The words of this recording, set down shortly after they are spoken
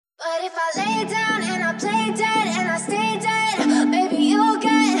But if I lay down and I play dead and I stay dead, maybe you'll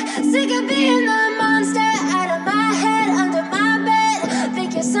get sick of being the monster out of my head, under my bed.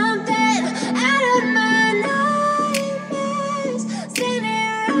 Think you're something out of my nightmares,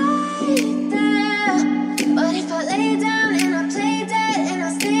 standing right there. But if I lay down and I play dead and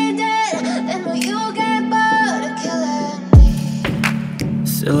I stay dead, then will you get bored of killing me?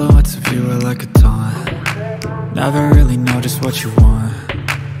 Silhouettes of you are like a taunt. Never really know just what you want.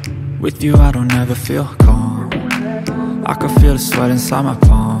 With you I don't ever feel calm. I can feel the sweat inside my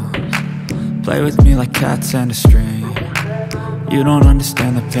palms. Play with me like cats and a string. You don't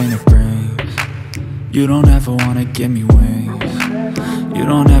understand the pain it brings. You don't ever wanna give me wings. You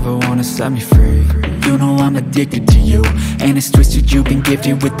don't ever wanna set me free. You know I'm addicted to you, and it's twisted, you've been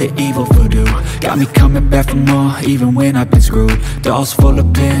gifted with the evil voodoo. Got me coming back for more, even when I've been screwed. Dolls full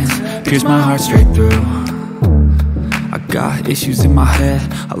of pins, pierce my heart straight through. I got issues in my head,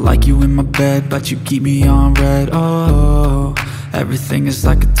 I like you in my bed, but you keep me on red. Oh, everything is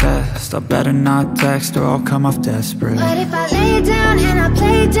like a test, I better not text or I'll come off desperate. But if I lay down and I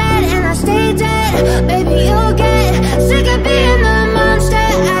play dead and I stay dead, baby you'll get sick of being the monster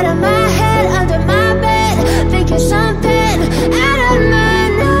out of my head, under my bed. Think you're something out of my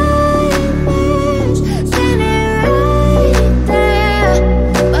nightmares, standing right there.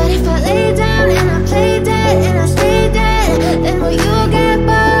 But if I lay down and I play dead and I stay dead, then will you get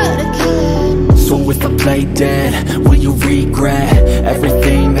bored of killing me? So if I play dead, will you regret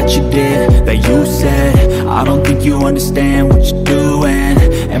everything that you did, that you said? I don't think you understand what you're doing,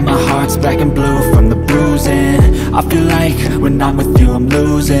 and my heart's black and blue from the bruising. I feel like when I'm with you I'm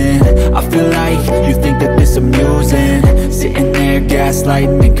losing. I feel like you think that this amusing, sitting there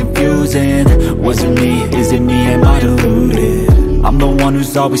gaslighting and confusing. Was it me? Is it me? Am I deluded? I'm the one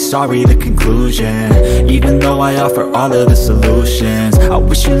who's always sorry, the conclusion, even though I offer all of the solutions. I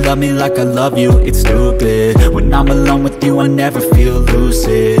wish you loved me like I love you, it's stupid. When I'm alone with you I never feel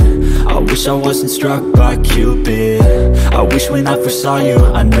lucid. I wish I wasn't struck by Cupid. I wish when I first saw you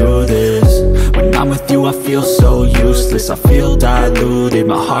I knew this. When I'm with you I feel so useless, I feel diluted,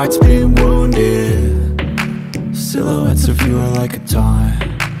 my heart's been wounded. Silhouettes of you are like a taunt.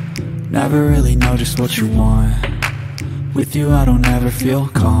 Never really know just what you want. With you I don't ever feel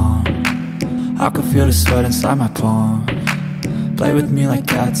calm. I can feel the sweat inside my palms. Play with me like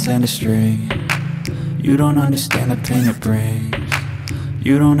cats and a string. You don't understand the pain it brings.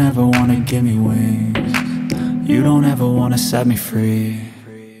 You don't ever wanna give me wings. You don't ever wanna set me free.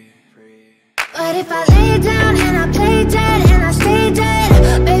 But if I lay down and I play dead and I stay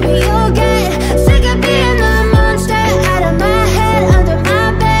dead,